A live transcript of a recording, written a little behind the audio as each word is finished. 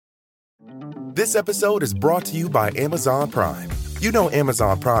This episode is brought to you by Amazon Prime. You know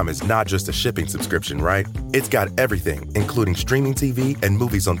Amazon Prime is not just a shipping subscription, right? It's got everything, including streaming TV and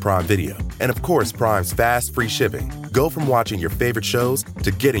movies on Prime Video. And of course, Prime's fast, free shipping. Go from watching your favorite shows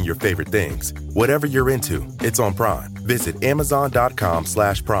to getting your favorite things. Whatever you're into, it's on Prime. Visit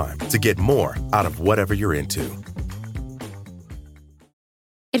amazon.com/Prime to get more out of whatever you're into.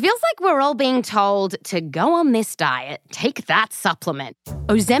 It feels like we're all being told to go on this diet, take that supplement.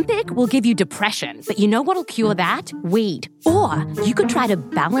 Ozempic will give you depression, but you know what'll cure that? Weed. Or you could try to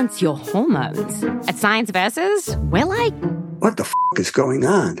balance your hormones. At Science Versus, we're like, what the is going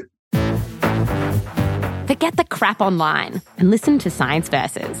on? Forget the crap online and listen to Science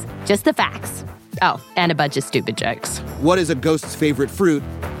Versus. Just the facts. Oh, and a bunch of stupid jokes. What is a ghost's favorite fruit?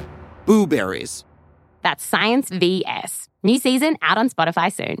 Blueberries. That's Science VS. New season out on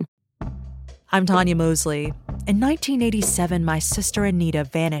Spotify soon. I'm Tanya Mosley. In 1987, my sister Anita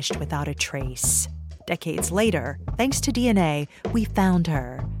vanished without a trace. Decades later, thanks to DNA, we found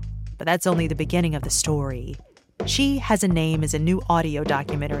her. But that's only the beginning of the story. She Has a Name is a new audio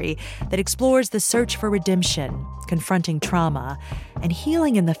documentary that explores the search for redemption, confronting trauma, and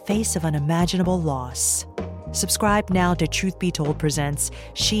healing in the face of unimaginable loss. Subscribe now to Truth Be Told presents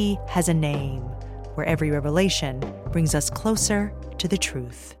She Has a Name, where every revelation brings us closer to the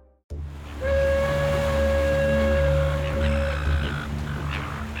truth.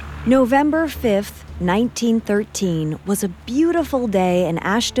 November 5th, 1913 was a beautiful day in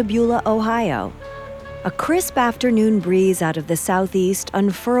Ashtabula, Ohio. A crisp afternoon breeze out of the southeast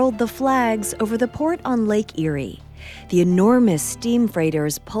unfurled the flags over the port on Lake Erie. The enormous steam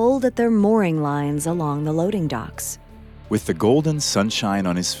freighters pulled at their mooring lines along the loading docks. With the golden sunshine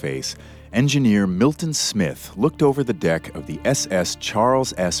on his face, engineer Milton Smith looked over the deck of the SS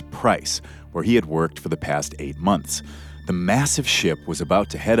Charles S. Price, where he had worked for the past 8 months. The massive ship was about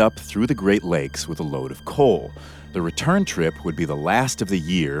to head up through the Great Lakes with a load of coal. The return trip would be the last of the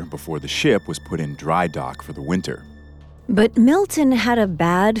year before the ship was put in dry dock for the winter. But Milton had a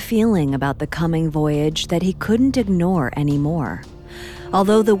bad feeling about the coming voyage that he couldn't ignore anymore.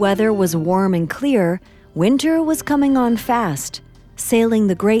 Although the weather was warm and clear, winter was coming on fast. Sailing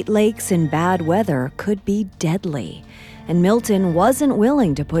the Great Lakes in bad weather could be deadly, and Milton wasn't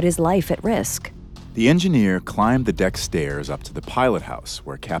willing to put his life at risk. The engineer climbed the deck stairs up to the pilot house,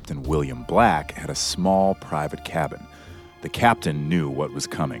 where Captain William Black had a small private cabin. The captain knew what was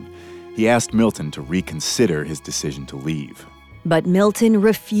coming. He asked Milton to reconsider his decision to leave. But Milton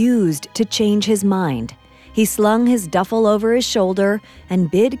refused to change his mind. He slung his duffel over his shoulder and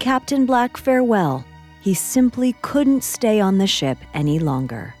bid Captain Black farewell. He simply couldn't stay on the ship any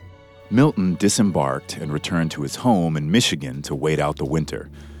longer. Milton disembarked and returned to his home in Michigan to wait out the winter.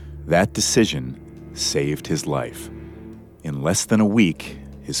 That decision saved his life. In less than a week,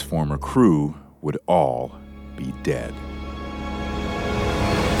 his former crew would all be dead.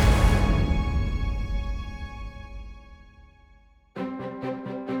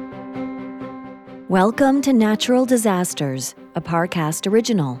 Welcome to Natural Disasters, a Parcast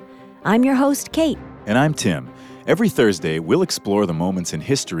original. I'm your host, Kate. And I'm Tim. Every Thursday, we'll explore the moments in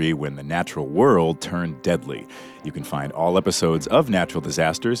history when the natural world turned deadly. You can find all episodes of Natural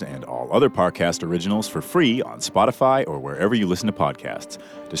Disasters and all other Parcast originals for free on Spotify or wherever you listen to podcasts.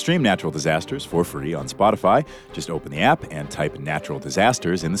 To stream Natural Disasters for free on Spotify, just open the app and type Natural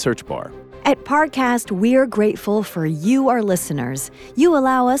Disasters in the search bar. At Parcast, we're grateful for you, our listeners. You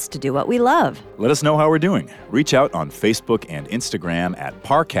allow us to do what we love. Let us know how we're doing. Reach out on Facebook and Instagram at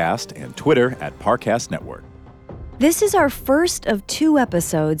Parcast and Twitter at Parcast Network. This is our first of 2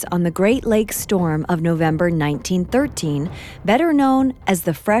 episodes on the Great Lakes storm of November 1913, better known as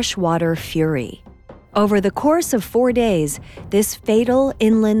the Freshwater Fury. Over the course of 4 days, this fatal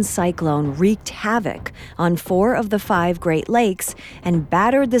inland cyclone wreaked havoc on 4 of the 5 Great Lakes and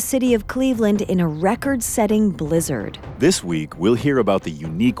battered the city of Cleveland in a record-setting blizzard. This week, we'll hear about the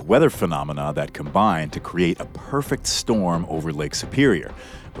unique weather phenomena that combined to create a perfect storm over Lake Superior.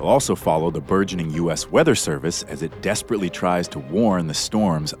 We'll also follow the burgeoning U.S. Weather Service as it desperately tries to warn the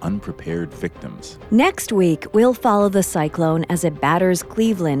storm's unprepared victims. Next week, we'll follow the cyclone as it batters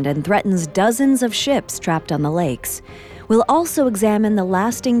Cleveland and threatens dozens of ships trapped on the lakes. We'll also examine the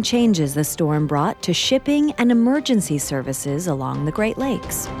lasting changes the storm brought to shipping and emergency services along the Great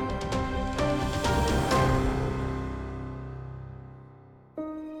Lakes.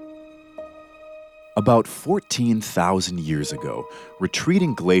 About 14,000 years ago,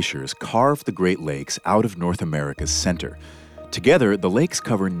 retreating glaciers carved the Great Lakes out of North America's center. Together, the lakes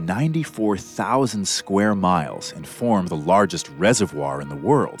cover 94,000 square miles and form the largest reservoir in the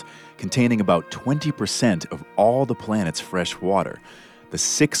world, containing about 20% of all the planet's fresh water. The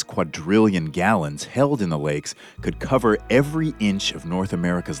 6 quadrillion gallons held in the lakes could cover every inch of North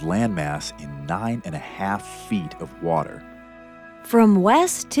America's landmass in 9.5 feet of water. From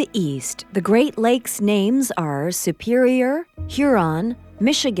west to east, the Great Lakes names are Superior, Huron,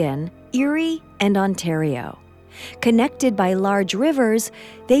 Michigan, Erie, and Ontario. Connected by large rivers,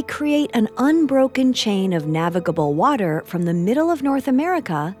 they create an unbroken chain of navigable water from the middle of North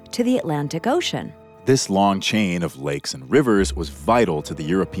America to the Atlantic Ocean. This long chain of lakes and rivers was vital to the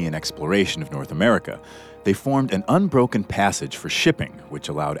European exploration of North America. They formed an unbroken passage for shipping, which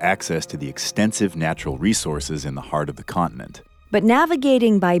allowed access to the extensive natural resources in the heart of the continent. But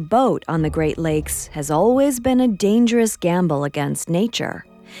navigating by boat on the Great Lakes has always been a dangerous gamble against nature.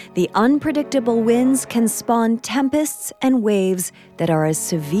 The unpredictable winds can spawn tempests and waves that are as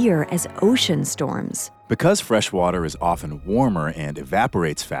severe as ocean storms. Because fresh water is often warmer and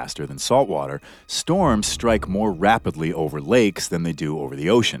evaporates faster than salt water, storms strike more rapidly over lakes than they do over the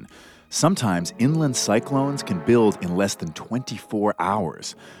ocean. Sometimes inland cyclones can build in less than 24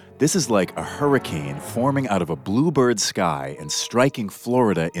 hours. This is like a hurricane forming out of a bluebird sky and striking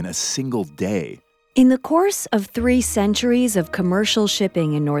Florida in a single day. In the course of 3 centuries of commercial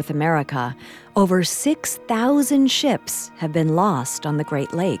shipping in North America, over 6,000 ships have been lost on the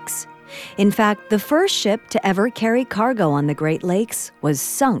Great Lakes. In fact, the first ship to ever carry cargo on the Great Lakes was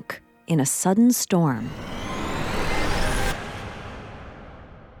sunk in a sudden storm.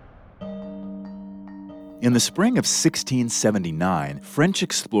 In the spring of 1679, French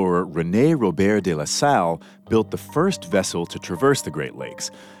explorer René Robert de La Salle built the first vessel to traverse the Great Lakes.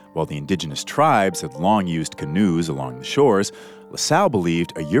 While the indigenous tribes had long used canoes along the shores, La Salle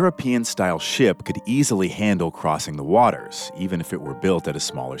believed a European-style ship could easily handle crossing the waters, even if it were built at a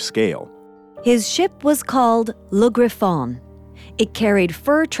smaller scale. His ship was called Le Griffon. It carried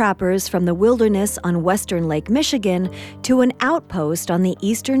fur trappers from the wilderness on western Lake Michigan to an outpost on the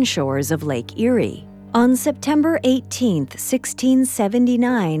eastern shores of Lake Erie. On September 18,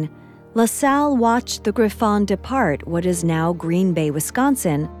 1679, La Salle watched the Griffon depart what is now Green Bay,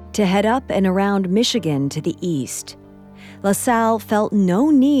 Wisconsin, to head up and around Michigan to the east. La Salle felt no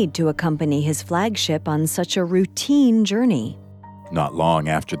need to accompany his flagship on such a routine journey. Not long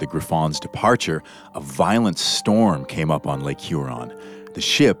after the Griffon's departure, a violent storm came up on Lake Huron. The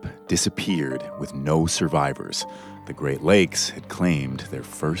ship disappeared with no survivors. The Great Lakes had claimed their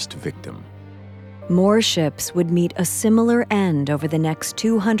first victim. More ships would meet a similar end over the next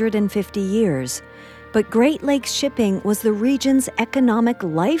 250 years. But Great Lakes shipping was the region's economic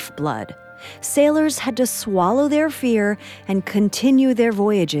lifeblood. Sailors had to swallow their fear and continue their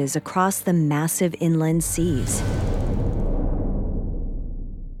voyages across the massive inland seas.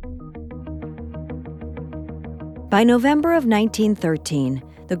 By November of 1913,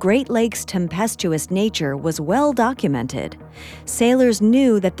 the Great Lakes' tempestuous nature was well documented. Sailors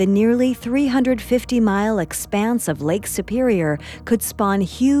knew that the nearly 350-mile expanse of Lake Superior could spawn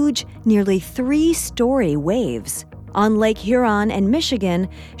huge, nearly 3-story waves. On Lake Huron and Michigan,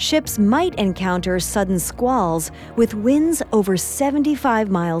 ships might encounter sudden squalls with winds over 75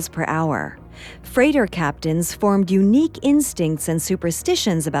 miles per hour. Freighter captains formed unique instincts and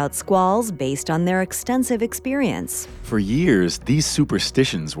superstitions about squalls based on their extensive experience. For years, these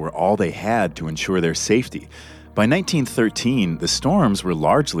superstitions were all they had to ensure their safety. By 1913, the storms were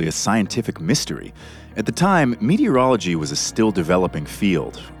largely a scientific mystery. At the time, meteorology was a still developing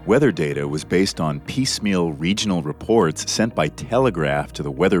field. Weather data was based on piecemeal regional reports sent by telegraph to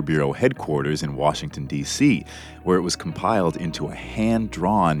the Weather Bureau headquarters in Washington, D.C., where it was compiled into a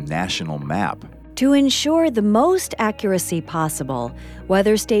hand-drawn national map. To ensure the most accuracy possible,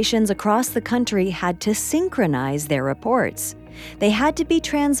 weather stations across the country had to synchronize their reports. They had to be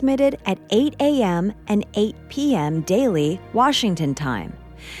transmitted at 8 a.m. and 8 p.m. daily Washington time.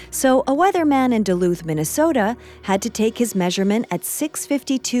 So a weatherman in Duluth, Minnesota, had to take his measurement at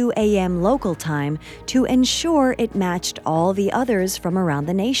 6:52 a.m. local time to ensure it matched all the others from around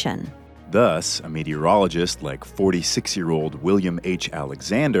the nation. Thus, a meteorologist like 46-year-old William H.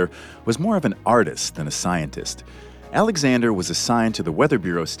 Alexander was more of an artist than a scientist. Alexander was assigned to the Weather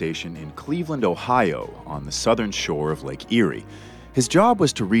Bureau station in Cleveland, Ohio, on the southern shore of Lake Erie. His job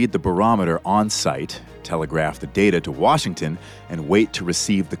was to read the barometer on site, telegraph the data to Washington, and wait to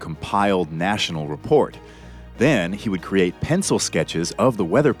receive the compiled national report. Then he would create pencil sketches of the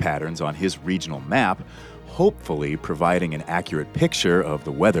weather patterns on his regional map, hopefully providing an accurate picture of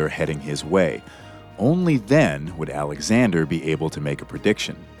the weather heading his way. Only then would Alexander be able to make a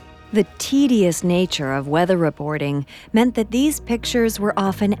prediction. The tedious nature of weather reporting meant that these pictures were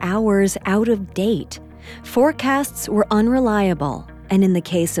often hours out of date. Forecasts were unreliable, And in the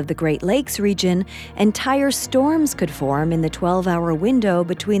case of the Great Lakes region, entire storms could form in the 12-hour window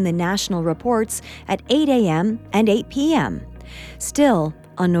between the national reports at 8 a.m. and 8 p.m. Still,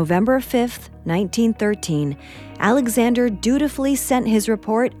 on November 5, 1913, Alexander dutifully sent his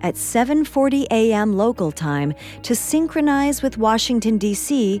report at 7:40 a.m. local time to synchronize with Washington,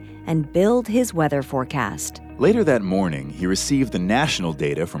 D.C. and build his weather forecast. Later that morning, he received the national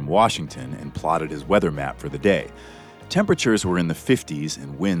data from Washington and plotted his weather map for the day. Temperatures were in the 50s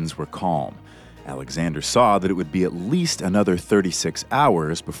and winds were calm. Alexander saw that it would be at least another 36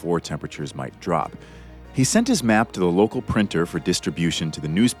 hours before temperatures might drop. He sent his map to the local printer for distribution to the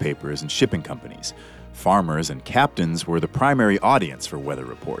newspapers and shipping companies. Farmers and captains were the primary audience for weather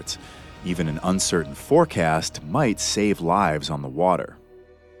reports. Even an uncertain forecast might save lives on the water.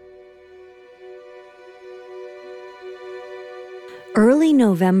 Early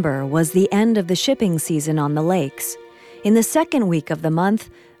November was the end of the shipping season on the lakes. In the second week of the month,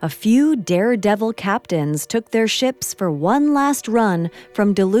 a few daredevil captains took their ships for one last run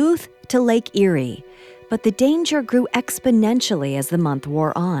from Duluth to Lake Erie. But the danger grew exponentially as the month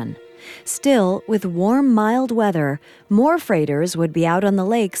wore on. Still, with warm, mild weather, more freighters would be out on the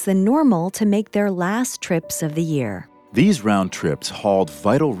lakes than normal to make their last trips of the year. These round trips hauled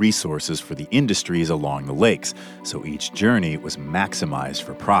vital resources for the industries along the lakes, so each journey was maximized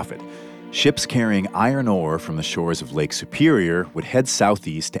for profit. Ships carrying iron ore from the shores of Lake Superior would head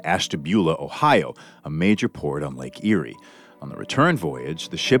southeast to Ashtabula, Ohio, a major port on Lake Erie. On the return voyage,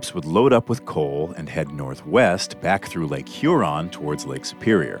 the ships would load up with coal and head northwest back through Lake Huron towards Lake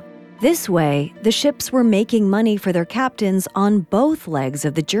Superior. This way, the ships were making money for their captains on both legs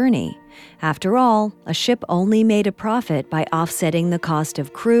of the journey. After all, a ship only made a profit by offsetting the cost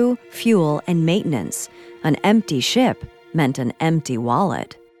of crew, fuel, and maintenance. An empty ship meant an empty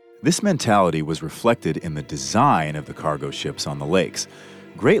wallet. This mentality was reflected in the design of the cargo ships on the lakes.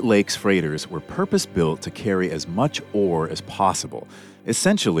 Great Lakes freighters were purpose-built to carry as much ore as possible.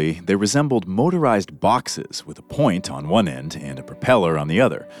 Essentially, they resembled motorized boxes with a point on one end and a propeller on the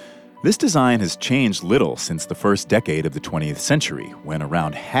other. This design has changed little since the first decade of the 20th century, when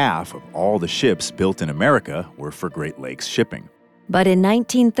around half of all the ships built in America were for Great Lakes shipping. But in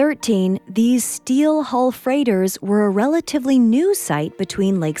 1913, these steel hull freighters were a relatively new sight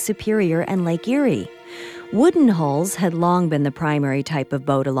between Lake Superior and Lake Erie. Wooden hulls had long been the primary type of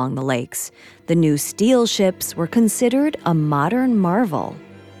boat along the lakes. The new steel ships were considered a modern marvel.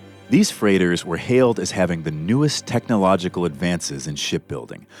 These freighters were hailed as having the newest technological advances in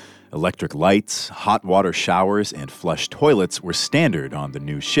shipbuilding. Electric lights, hot water showers, and flush toilets were standard on the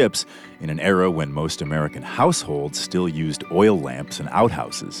new ships in an era when most American households still used oil lamps and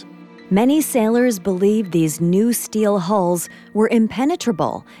outhouses. Many sailors believed these new steel hulls were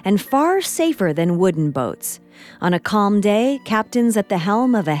impenetrable and far safer than wooden boats. On a calm day, captains at the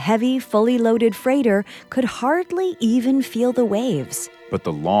helm of a heavy, fully loaded freighter could hardly even feel the waves. But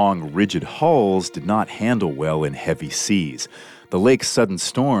the long, rigid hulls did not handle well in heavy seas. The lake's sudden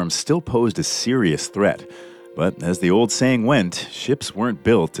storms still posed a serious threat. But as the old saying went, ships weren't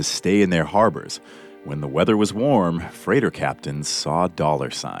built to stay in their harbors. When the weather was warm, freighter captains saw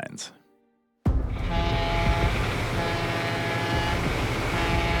dollar signs.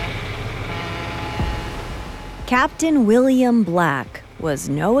 Captain William Black was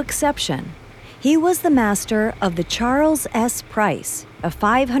no exception. He was the master of the Charles S. Price, a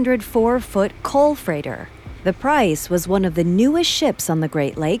 504-foot coal freighter. The Price was one of the newest ships on the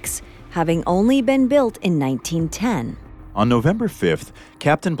Great Lakes, having only been built in 1910. On November 5th,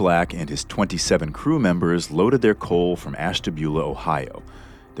 Captain Black and his 27 crew members loaded their coal from Ashtabula, Ohio.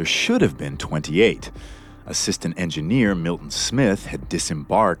 There should have been 28. Assistant engineer Milton Smith had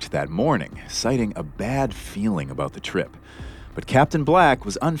disembarked that morning, citing a bad feeling about the trip. But Captain Black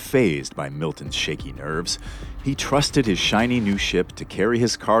was unfazed by Milton's shaky nerves. He trusted his shiny new ship to carry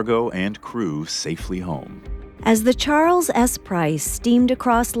his cargo and crew safely home. As the Charles S. Price steamed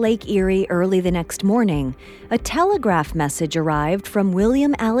across Lake Erie early the next morning, a telegraph message arrived from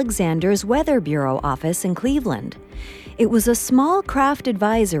William Alexander's Weather Bureau office in Cleveland. It was a small craft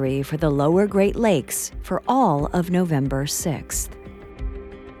advisory for the lower Great Lakes for all of November 6th.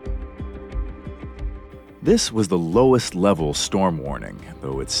 This was the lowest level storm warning,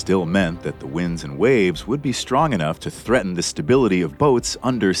 though it still meant that the winds and waves would be strong enough to threaten the stability of boats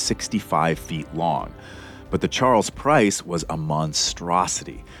under 65 feet long. But the Charles Price was a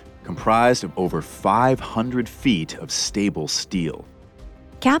monstrosity, comprised of over 500 feet of stable steel.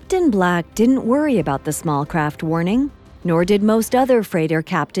 Captain Black didn't worry about the small craft warning, nor did most other freighter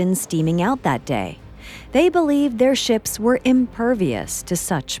captains steaming out that day. They believed their ships were impervious to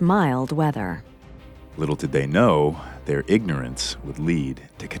such mild weather. Little did they know, their ignorance would lead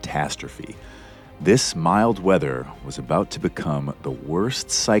to catastrophe. This mild weather was about to become the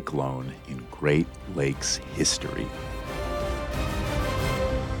worst cyclone in Great Lakes history.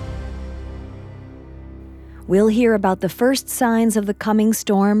 We'll hear about the first signs of the coming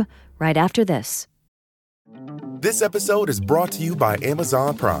storm right after this. This episode is brought to you by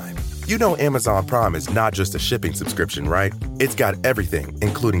Amazon Prime. You know Amazon Prime is not just a shipping subscription, right? It's got everything,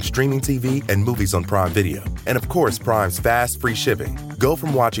 including streaming TV and movies on Prime Video. And of course, Prime's fast, free shipping. Go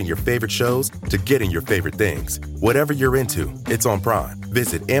from watching your favorite shows to getting your favorite things. Whatever you're into, it's on Prime.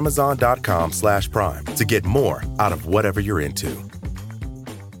 Visit amazon.com/Prime to get more out of whatever you're into.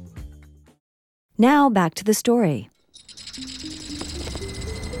 Now back to the story.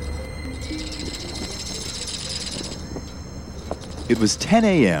 It was 10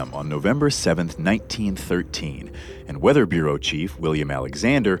 a.m. on November 7, 1913, and Weather Bureau Chief William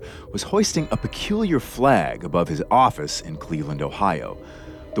Alexander was hoisting a peculiar flag above his office in Cleveland, Ohio.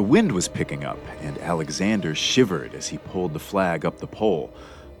 The wind was picking up, and Alexander shivered as he pulled the flag up the pole,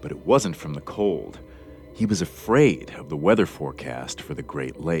 but it wasn't from the cold. He was afraid of the weather forecast for the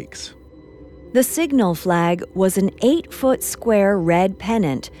Great Lakes. The signal flag was an 8-foot square red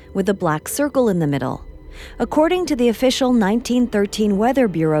pennant with a black circle in the middle. According to the official 1913 Weather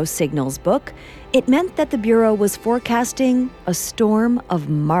Bureau signals book, it meant that the Bureau was forecasting a storm of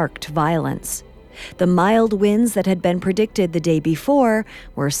marked violence. The mild winds that had been predicted the day before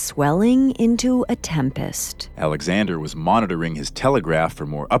were swelling into a tempest. Alexander was monitoring his telegraph for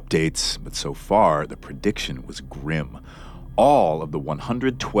more updates, but so far the prediction was grim. All of the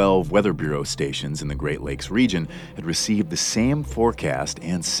 112 Weather Bureau stations in the Great Lakes region had received the same forecast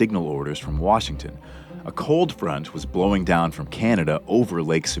and signal orders from Washington. A cold front was blowing down from Canada over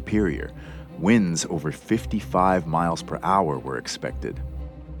Lake Superior. Winds over 55 miles per hour were expected.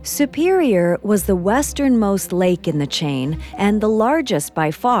 Superior was the westernmost lake in the chain and the largest by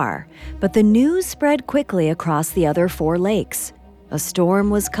far, but the news spread quickly across the other 4 lakes. A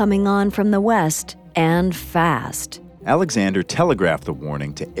storm was coming on from the west, and fast. Alexander telegraphed the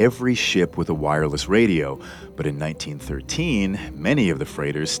warning to every ship with a wireless radio, but in 1913, many of the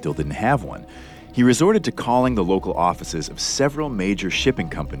freighters still didn't have one. He resorted to calling the local offices of several major shipping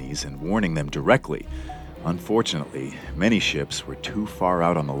companies and warning them directly. Unfortunately, many ships were too far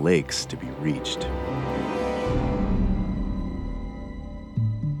out on the lakes to be reached.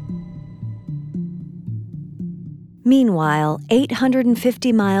 Meanwhile,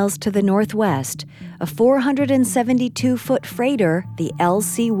 850 miles to the northwest, a 472-foot freighter, the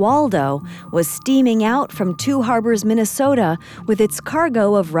L.C. Waldo, was steaming out from Two Harbors, Minnesota, with its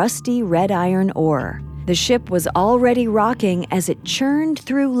cargo of rusty red iron ore. The ship was already rocking as it churned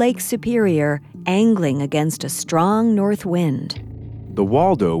through Lake Superior, angling against a strong north wind. The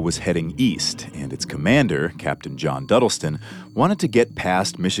Waldo was heading east, and its commander, Captain John Duddleston, wanted to get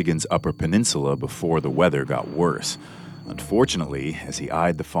past Michigan's Upper Peninsula before the weather got worse. Unfortunately, as he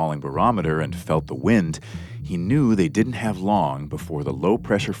eyed the falling barometer and felt the wind, he knew they didn't have long before the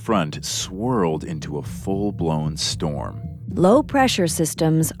low-pressure front swirled into a full-blown storm. Low-pressure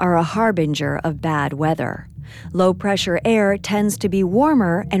systems are a harbinger of bad weather. Low-pressure air tends to be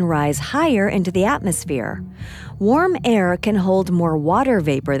warmer and rise higher into the atmosphere. Warm air can hold more water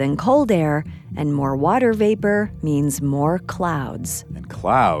vapor than cold air, and more water vapor means more clouds. And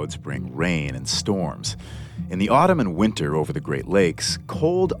clouds bring rain and storms. In the autumn and winter over the Great Lakes,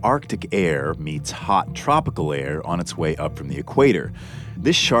 cold Arctic air meets hot tropical air on its way up from the equator.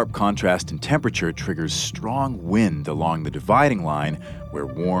 This sharp contrast in temperature triggers strong wind along the dividing line where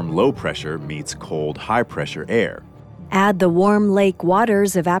warm low pressure meets cold high pressure air. Add the warm lake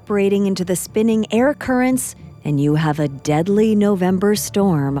waters evaporating into the spinning air currents, and you have a deadly November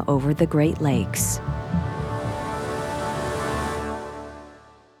storm over the Great Lakes.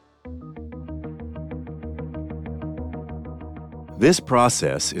 This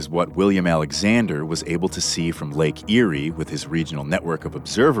process is what William Alexander was able to see from Lake Erie with his regional network of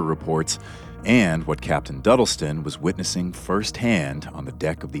observer reports, and what Captain Duddleston was witnessing firsthand on the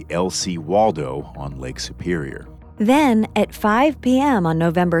deck of the L.C. Waldo on Lake Superior. Then, at 5 p.m. on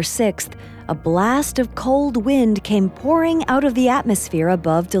November 6th, a blast of cold wind came pouring out of the atmosphere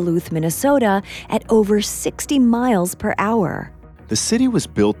above Duluth, Minnesota at over 60 miles per hour. The city was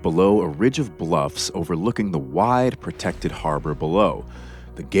built below a ridge of bluffs overlooking the wide, protected harbor below.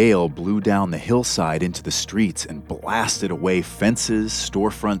 The gale blew down the hillside into the streets and blasted away fences,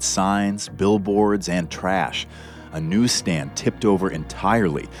 storefront signs, billboards, and trash. a newsstand tipped over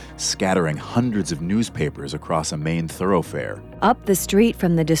entirely, scattering hundreds of newspapers across a main thoroughfare. Up the street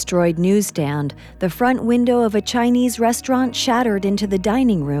from the destroyed newsstand, the front window of a Chinese restaurant shattered into the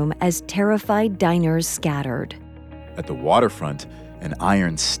dining room as terrified diners scattered. At the waterfront, an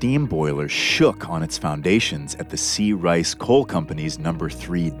iron steam boiler shook on its foundations at the C. Rice Coal Company's No.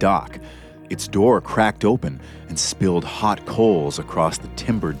 3 dock. Its door cracked open and spilled hot coals across the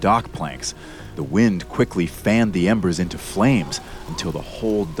timber dock planks. The wind quickly fanned the embers into flames until the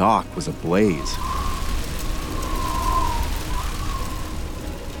whole dock was ablaze.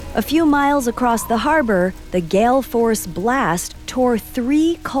 A few miles across the harbor, the gale force blast tore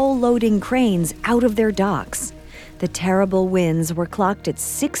 3 coal-loading cranes out of their docks. The terrible winds were clocked at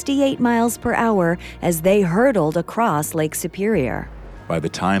 68 miles per hour as they hurtled across Lake Superior. By the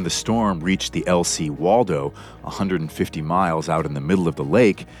time the storm reached the L.C. Waldo, 150 miles out in the middle of the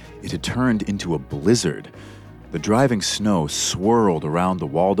lake, it had turned into a blizzard. The driving snow swirled around the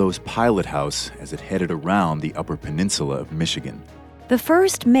Waldo's pilot house as it headed around the Upper Peninsula of Michigan. The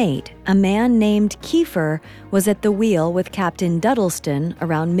first mate, a man named Kiefer, was at the wheel with Captain Duddleston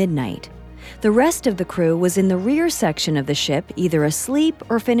around midnight. The rest of the crew was in the rear section of the ship, either asleep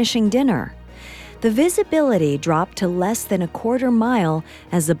or finishing dinner. The visibility dropped to less than a quarter mile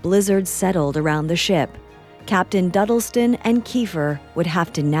as the blizzard settled around the ship. Captain Duddleston and Kiefer would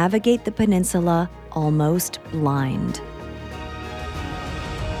have to navigate the peninsula almost blind.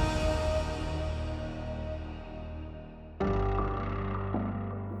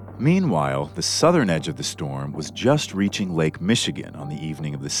 Meanwhile, the southern edge of the storm was just reaching Lake Michigan on the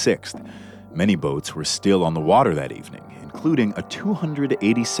evening of the 6th. Many boats were still on the water that evening, including a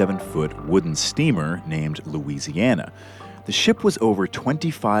 287-foot wooden steamer named Louisiana. The ship was over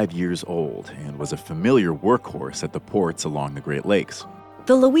 25 years old and was a familiar workhorse at the ports along the Great Lakes.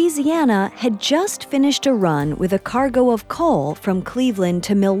 The Louisiana had just finished a run with a cargo of coal from Cleveland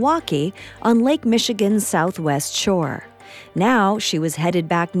to Milwaukee on Lake Michigan's southwest shore. Now she was headed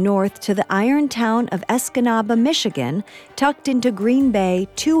back north to the iron town of Escanaba, Michigan, tucked into Green Bay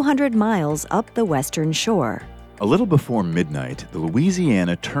 200 miles up the western shore. A little before midnight, the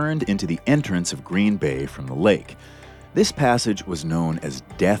Louisiana turned into the entrance of Green Bay from the lake. This passage was known as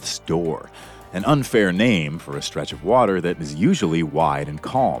Death's Door, an unfair name for a stretch of water that is usually wide and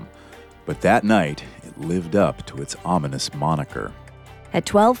calm. But that night, it lived up to its ominous moniker. At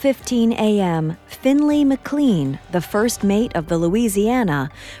 12:15 a.m., Finley McLean, the first mate of the Louisiana,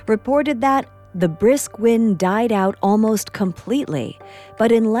 reported that the brisk wind died out almost completely, but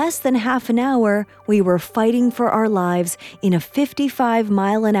in less than half an hour, we were fighting for our lives in a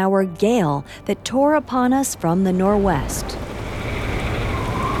 55-mile-an-hour gale that tore upon us from the northwest.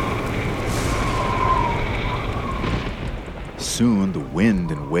 Soon, the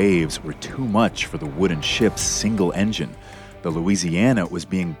wind and waves were too much for the wooden ship's single engine. The Louisiana was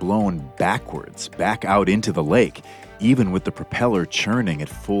being blown backwards, back out into the lake, even with the propeller churning at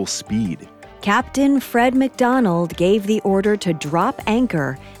full speed. Captain Fred McDonald gave the order to drop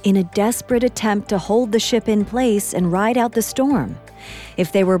anchor in a desperate attempt to hold the ship in place and ride out the storm.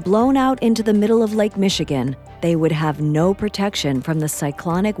 If they were blown out into the middle of Lake Michigan, they would have no protection from the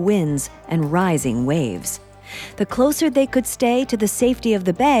cyclonic winds and rising waves. The closer they could stay to the safety of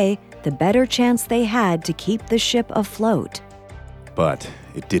the bay, the better chance they had to keep the ship afloat. But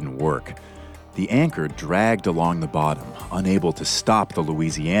it didn't work. The anchor dragged along the bottom, unable to stop the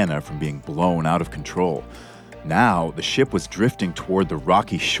Louisiana from being blown out of control. Now, the ship was drifting toward the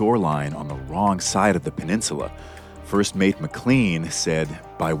rocky shoreline on the wrong side of the peninsula. First Mate McLean said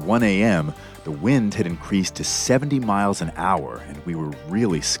by 1 a.m., the wind had increased to 70 miles an hour, and we were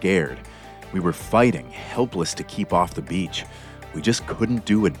really scared. We were fighting, helpless to keep off the beach. We just couldn't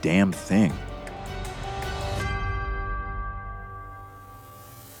do a damn thing.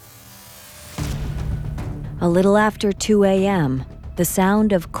 A little after 2 a.m., the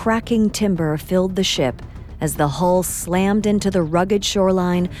sound of cracking timber filled the ship as the hull slammed into the rugged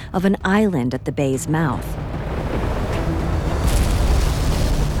shoreline of an island at the bay's mouth.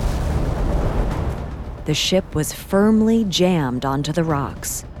 The ship was firmly jammed onto the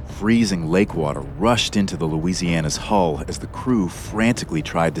rocks. Freezing lake water rushed into the Louisiana's hull as the crew frantically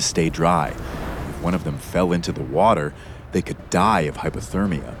tried to stay dry. If one of them fell into the water, they could die of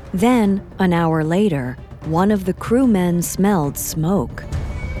hypothermia. Then, an hour later, one of the crewmen smelled smoke.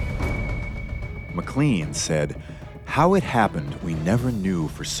 McLean said, "How it happened, we never knew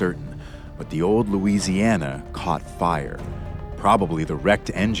for certain, but the old Louisiana caught fire. Probably the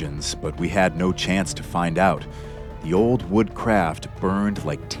wrecked engines, but we had no chance to find out. The old wood craft burned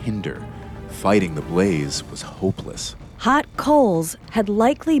like tinder. Fighting the blaze was hopeless." Hot coals had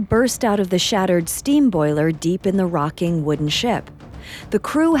likely burst out of the shattered steam boiler deep in the rocking wooden ship. The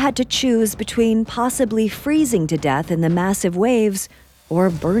crew had to choose between possibly freezing to death in the massive waves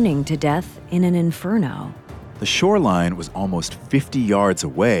or burning to death in an inferno. The shoreline was almost 50 yards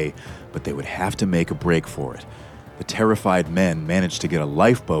away, but they would have to make a break for it. The terrified men managed to get a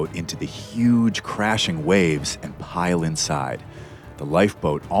lifeboat into the huge crashing waves and pile inside. The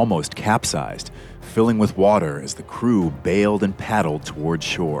lifeboat almost capsized, filling with water as the crew bailed and paddled toward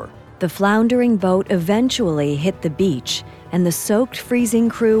shore. The floundering boat eventually hit the beach, and the soaked, freezing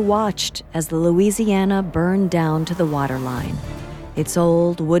crew watched as the Louisiana burned down to the waterline. Its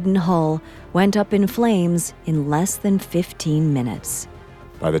old wooden hull went up in flames in less than 15 minutes.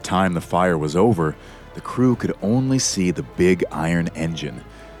 By the time the fire was over, the crew could only see the big iron engine.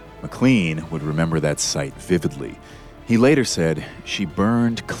 McLean would remember that sight vividly. He later said, "She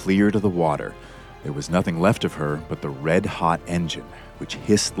burned clear to the water. There was nothing left of her but the red-hot engine, which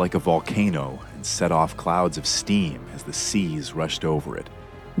hissed like a volcano and set off clouds of steam as the seas rushed over it."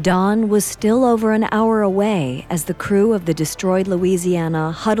 Dawn was still over an hour away as the crew of the destroyed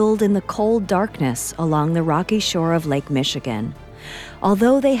Louisiana huddled in the cold darkness along the rocky shore of Lake Michigan.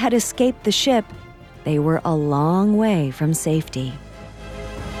 Although they had escaped the ship, they were a long way from safety.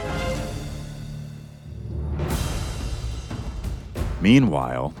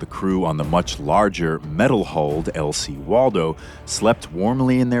 Meanwhile, the crew on the much larger, metal-hulled L.C. Waldo slept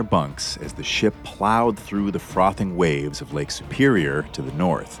warmly in their bunks as the ship plowed through the frothing waves of Lake Superior to the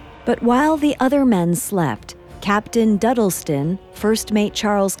north. But while the other men slept, Captain Duddleston, First Mate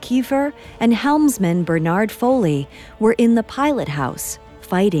Charles Kiefer, and helmsman Bernard Foley were in the pilot house,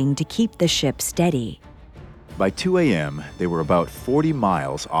 fighting to keep the ship steady. By 2 a.m., they were about 40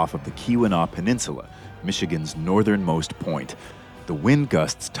 miles off of the Keweenaw Peninsula, Michigan's northernmost point. The wind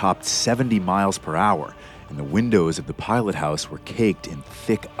gusts topped 70 miles per hour, and the windows of the pilot house were caked in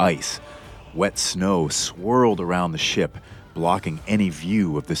thick ice. Wet snow swirled around the ship, blocking any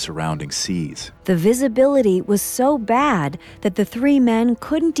view of the surrounding seas. The visibility was so bad that the three men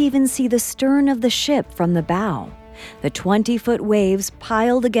couldn't even see the stern of the ship from the bow. The 20-foot waves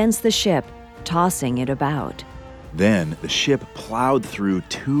piled against the ship, tossing it about. Then the ship plowed through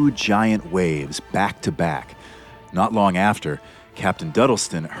two giant waves back to back. Not long after, Captain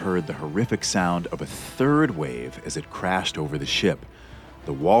Duddleston heard the horrific sound of a third wave as it crashed over the ship.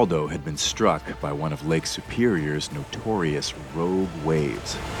 The Waldo had been struck by one of Lake Superior's notorious rogue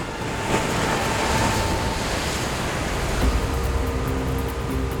waves.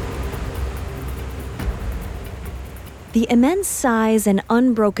 The immense size and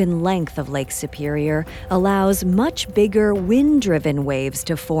unbroken length of Lake Superior allows much bigger wind-driven waves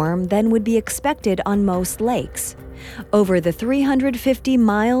to form than would be expected on most lakes. Over the 350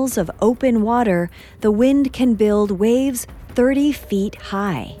 miles of open water, the wind can build waves 30 feet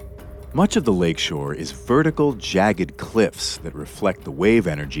high. Much of the lakeshore is vertical, jagged cliffs that reflect the wave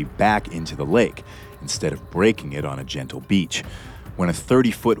energy back into the lake, instead of breaking it on a gentle beach. When a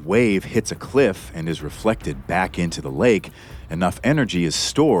 30-foot wave hits a cliff and is reflected back into the lake, enough energy is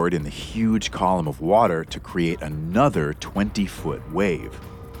stored in the huge column of water to create another 20-foot wave.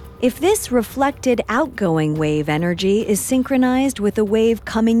 If this reflected outgoing wave energy is synchronized with the wave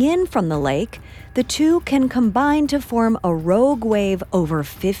coming in from the lake, the two can combine to form a rogue wave over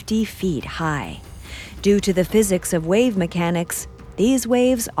 50 feet high. Due to the physics of wave mechanics, these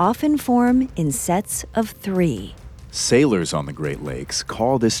waves often form in sets of 3. Sailors on the Great Lakes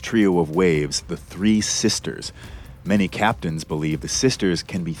call this trio of waves the Three Sisters. Many captains believe the sisters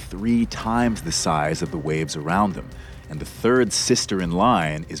can be 3 times the size of the waves around them, and the third sister in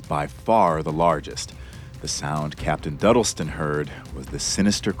line is by far the largest. The sound Captain Duddleston heard was the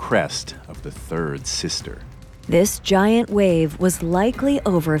sinister crest of the third sister. This giant wave was likely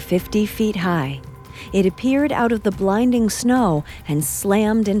over 50 feet high. It appeared out of the blinding snow and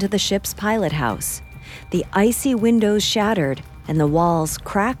slammed into the ship's pilot house. The icy windows shattered, and the walls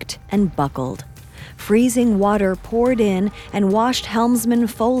cracked and buckled. Freezing water poured in and washed helmsman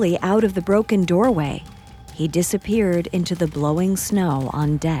Foley out of the broken doorway. He disappeared into the blowing snow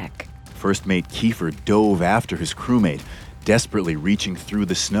on deck. First Mate Kiefer dove after his crewmate, desperately reaching through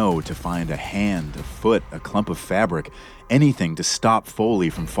the snow to find a hand, a foot, a clump of fabric, anything to stop Foley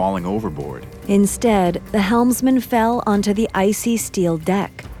from falling overboard. Instead, the helmsman fell onto the icy steel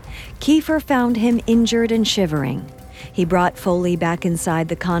deck. Kiefer found him injured and shivering. He brought Foley back inside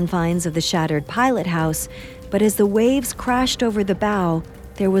the confines of the shattered pilot house, but as the waves crashed over the bow,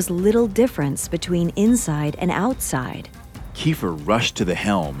 there was little difference between inside and outside. Kiefer rushed to the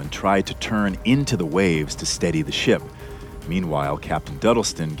helm and tried to turn into the waves to steady the ship. Meanwhile, Captain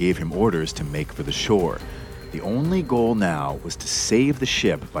Duddleston gave him orders to make for the shore. The only goal now was to save the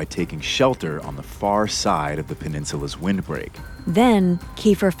ship by taking shelter on the far side of the peninsula's windbreak. Then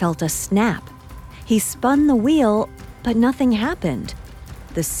Kiefer felt a snap. He spun the wheel, but nothing happened.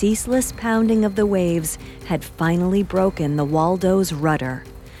 The ceaseless pounding of the waves had finally broken the Waldo's rudder.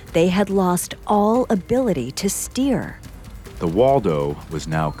 They had lost all ability to steer. The Waldo was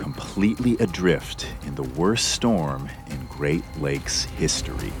now completely adrift in the worst storm in Great Lakes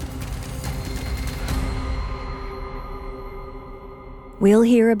history. We'll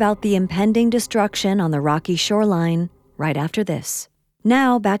hear about the impending destruction on the rocky shoreline right after this.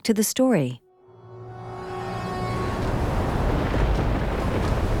 Now back to the story.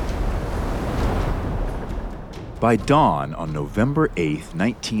 By dawn on November 8,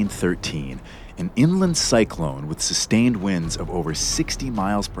 1913, an inland cyclone with sustained winds of over 60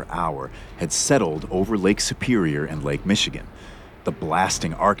 miles per hour had settled over Lake Superior and Lake Michigan. The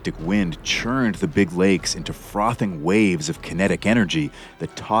blasting Arctic wind churned the big lakes into frothing waves of kinetic energy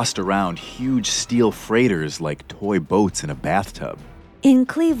that tossed around huge steel freighters like toy boats in a bathtub. In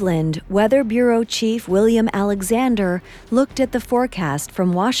Cleveland, Weather Bureau Chief William Alexander looked at the forecast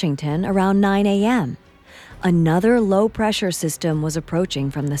from Washington around 9 a.m. Another low-pressure system was approaching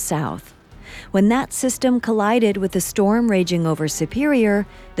from the south. When that system collided with the storm raging over Superior,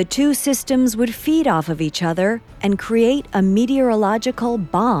 the two systems would feed off of each other and create a meteorological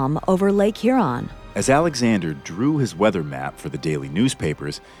bomb over Lake Huron. As Alexander drew his weather map for the daily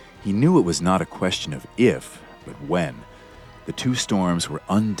newspapers, he knew it was not a question of if, but when. The two storms were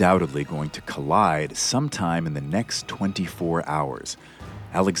undoubtedly going to collide sometime in the next 24 hours.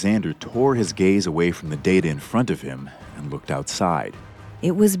 Alexander tore his gaze away from the data in front of him and looked outside.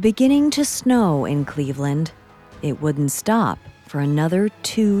 It was beginning to snow in Cleveland. It wouldn't stop for another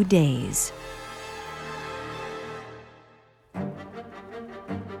 2 days.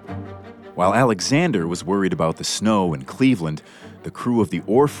 While Alexander was worried about the snow in Cleveland, the crew of the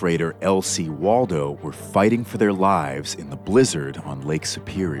ore freighter L.C. Waldo were fighting for their lives in the blizzard on Lake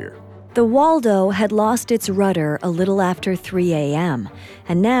Superior. The Waldo had lost its rudder a little after 3 a.m.,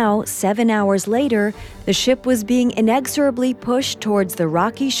 and now, 7 hours later, the ship was being inexorably pushed towards the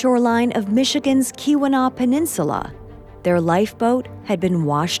rocky shoreline of Michigan's Keweenaw Peninsula. Their lifeboat had been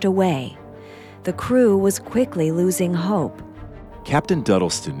washed away. The crew was quickly losing hope. Captain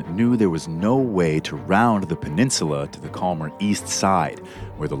Duddleston knew there was no way to round the peninsula to the calmer east side,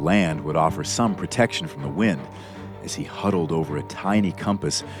 where the land would offer some protection from the wind. As he huddled over a tiny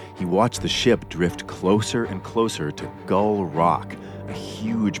compass, he watched the ship drift closer and closer to Gull Rock, a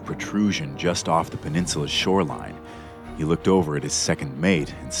huge protrusion just off the peninsula's shoreline. He looked over at his second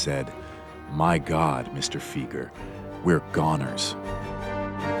mate and said, "My God, Mr. Feeger, we're goners."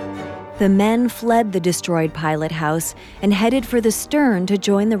 The men fled the destroyed pilot house and headed for the stern to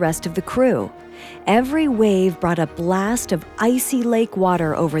join the rest of the crew. Every wave brought a blast of icy lake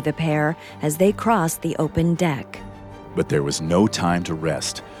water over the pair as they crossed the open deck. But there was no time to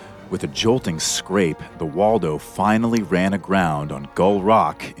rest. With a jolting scrape, the Waldo finally ran aground on Gull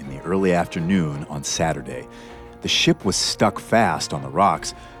Rock in the early afternoon on Saturday. The ship was stuck fast on the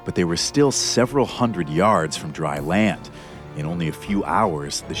rocks, but they were still several hundred yards from dry land. In only a few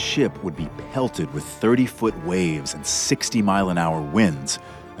hours, the ship would be pelted with 30-foot waves and 60-mile-an-hour winds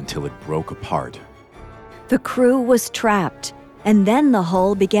until it broke apart. The crew was trapped, and then the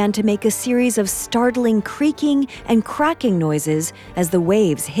hull began to make a series of startling creaking and cracking noises as the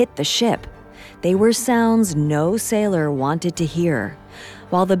waves hit the ship. They were sounds no sailor wanted to hear.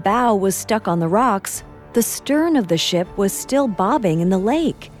 While the bow was stuck on the rocks, the stern of the ship was still bobbing in the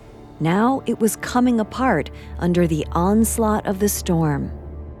lake. Now it was coming apart under the onslaught of the storm.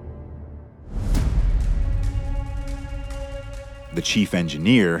 The chief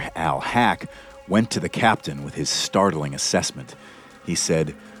engineer, Al Hack, went to the captain with his startling assessment. He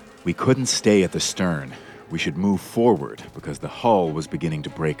said, "We couldn't stay at the stern. We should move forward because the hull was beginning to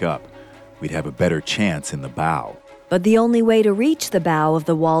break up. We'd have a better chance in the bow." But the only way to reach the bow of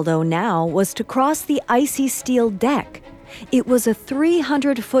the Waldo now was to cross the icy steel deck. It was a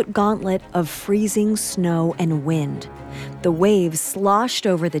 300-foot gauntlet of freezing snow and wind. The waves sloshed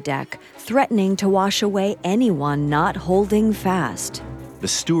over the deck, threatening to wash away anyone not holding fast. The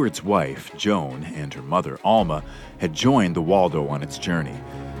steward's wife, Joan, and her mother, Alma, had joined the Waldo on its journey.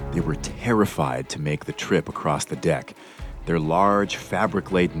 They were terrified to make the trip across the deck. Their large,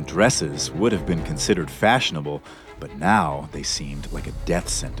 fabric-laden dresses would have been considered fashionable, but now they seemed like a death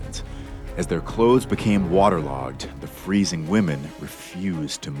sentence. As their clothes became waterlogged, the freezing women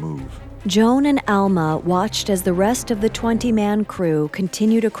refused to move. Joan and Alma watched as the rest of the 20-man crew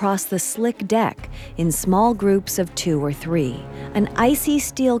continued across the slick deck in small groups of 2 or 3. An icy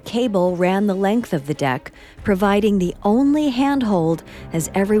steel cable ran the length of the deck, providing the only handhold as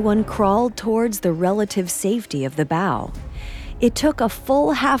everyone crawled towards the relative safety of the bow. It took a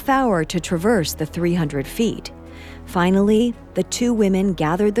full half hour to traverse the 300 feet. Finally, the 2 women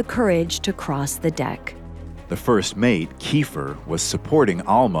gathered the courage to cross the deck. The first mate, Kiefer, was supporting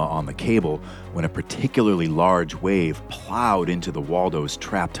Alma on the cable when a particularly large wave plowed into the Waldo's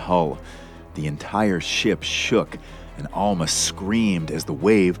trapped hull. The entire ship shook, and Alma screamed as the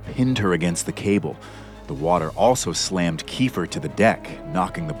wave pinned her against the cable. The water also slammed Kiefer to the deck,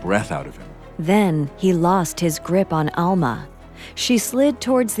 knocking the breath out of him. Then he lost his grip on Alma. She slid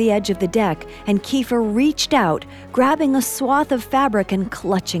towards the edge of the deck, and Kiefer reached out, grabbing a swath of fabric and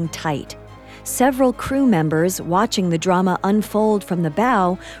clutching tight. Several crew members, watching the drama unfold from the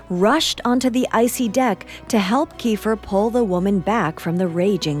bow, rushed onto the icy deck to help Kiefer pull the woman back from the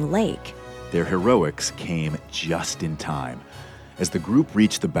raging lake. Their heroics came just in time. As the group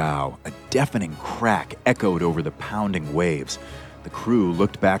reached the bow, a deafening crack echoed over the pounding waves. The crew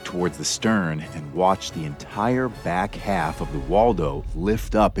looked back towards the stern and watched the entire back half of the Waldo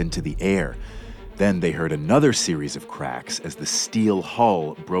lift up into the air. Then they heard another series of cracks as the steel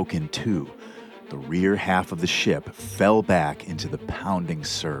hull broke in two. The rear half of the ship fell back into the pounding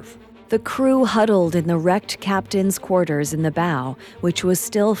surf. The crew huddled in the wrecked captain's quarters in the bow, which was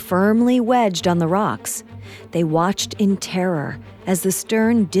still firmly wedged on the rocks. They watched in terror as the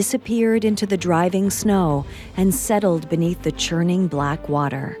stern disappeared into the driving snow and settled beneath the churning black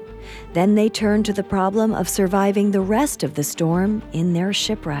water. Then they turned to the problem of surviving the rest of the storm in their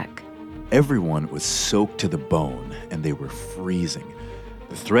shipwreck. Everyone was soaked to the bone, and they were freezing.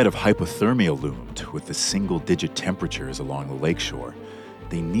 The threat of hypothermia loomed with the single-digit temperatures along the lakeshore.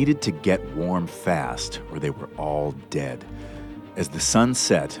 They needed to get warm fast, or they were all dead. As the sun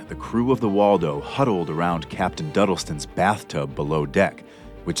set, the crew of the Waldo huddled around Captain Duddleston's bathtub below deck,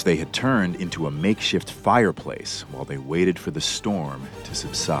 which they had turned into a makeshift fireplace while they waited for the storm to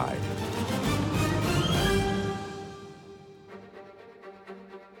subside.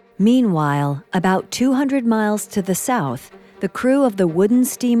 Meanwhile, about 200 miles to the south, the crew of the wooden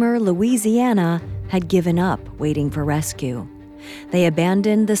steamer Louisiana had given up waiting for rescue. They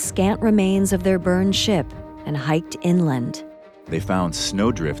abandoned the scant remains of their burned ship and hiked inland. They found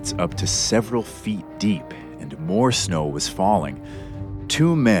snowdrifts up to several feet deep, and more snow was falling.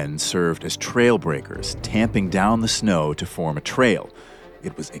 2 men served as trail breakers, tamping down the snow to form a trail.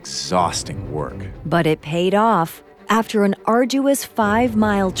 It was exhausting work. But it paid off. After an arduous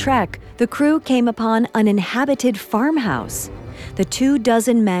 5-mile trek, the crew came upon an inhabited farmhouse. The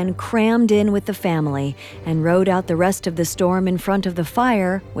 24 men crammed in with the family and rode out the rest of the storm in front of the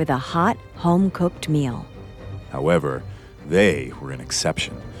fire with a hot, home-cooked meal. However, they were an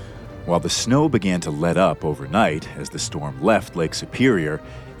exception. While the snow began to let up overnight as the storm left Lake Superior,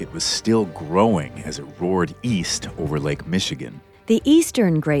 it was still growing as it roared east over Lake Michigan. The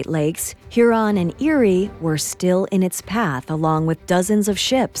eastern Great Lakes, Huron and Erie, were still in its path along with dozens of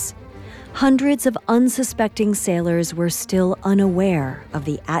ships. Hundreds of unsuspecting sailors were still unaware of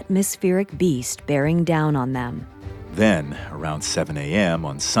the atmospheric beast bearing down on them. Then, around 7 a.m.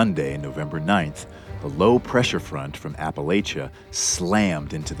 on Sunday, November 9th, the low-pressure front from Appalachia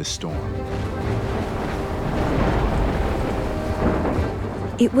slammed into the storm.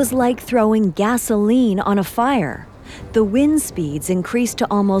 It was like throwing gasoline on a fire. The wind speeds increased to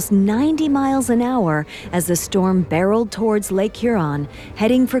almost 90 miles an hour as the storm barreled towards Lake Huron,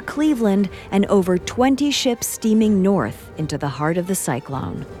 heading for Cleveland and over 20 ships steaming north into the heart of the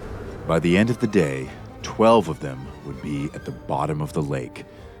cyclone. By the end of the day, 12 of them would be at the bottom of the lake,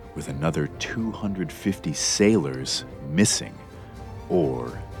 with another 250 sailors missing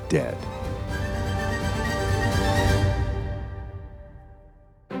or dead.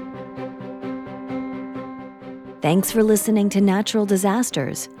 Thanks for listening to Natural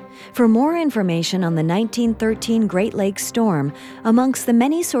Disasters. For more information on the 1913 Great Lakes storm, amongst the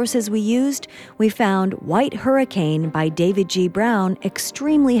many sources we used, we found White Hurricane by David G. Brown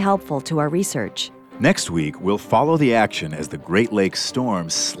extremely helpful to our research. Next week, we'll follow the action as the Great Lakes storm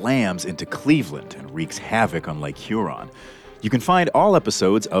slams into Cleveland and wreaks havoc on Lake Huron. You can find all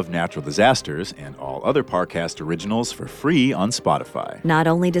episodes of Natural Disasters and all other Parcast originals for free on Spotify. Not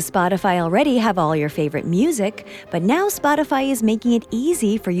only does Spotify already have all your favorite music, but now Spotify is making it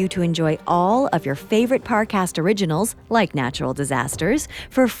easy for you to enjoy all of your favorite Parcast originals, like Natural Disasters,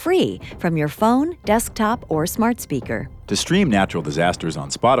 for free from your phone, desktop, or smart speaker. To stream Natural Disasters on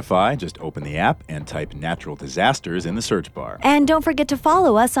Spotify, just open the app and type Natural Disasters in the search bar. And don't forget to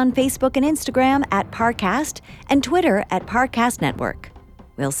follow us on Facebook and Instagram at Parcast and Twitter at Parcast Network.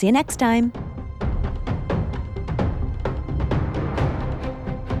 We'll see you next time.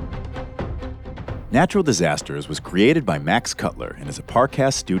 Natural Disasters was created by Max Cutler and is a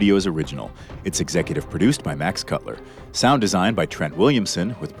Parcast Studios original. It's executive produced by Max Cutler. Sound designed by Trent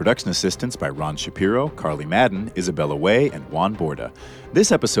Williamson, with production assistance by Ron Shapiro, Carly Madden, Isabella Way, and Juan Borda.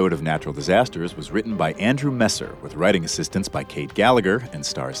 This episode of Natural Disasters was written by Andrew Messer, with writing assistance by Kate Gallagher, and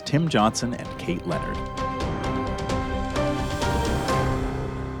stars Tim Johnson and Kate Leonard.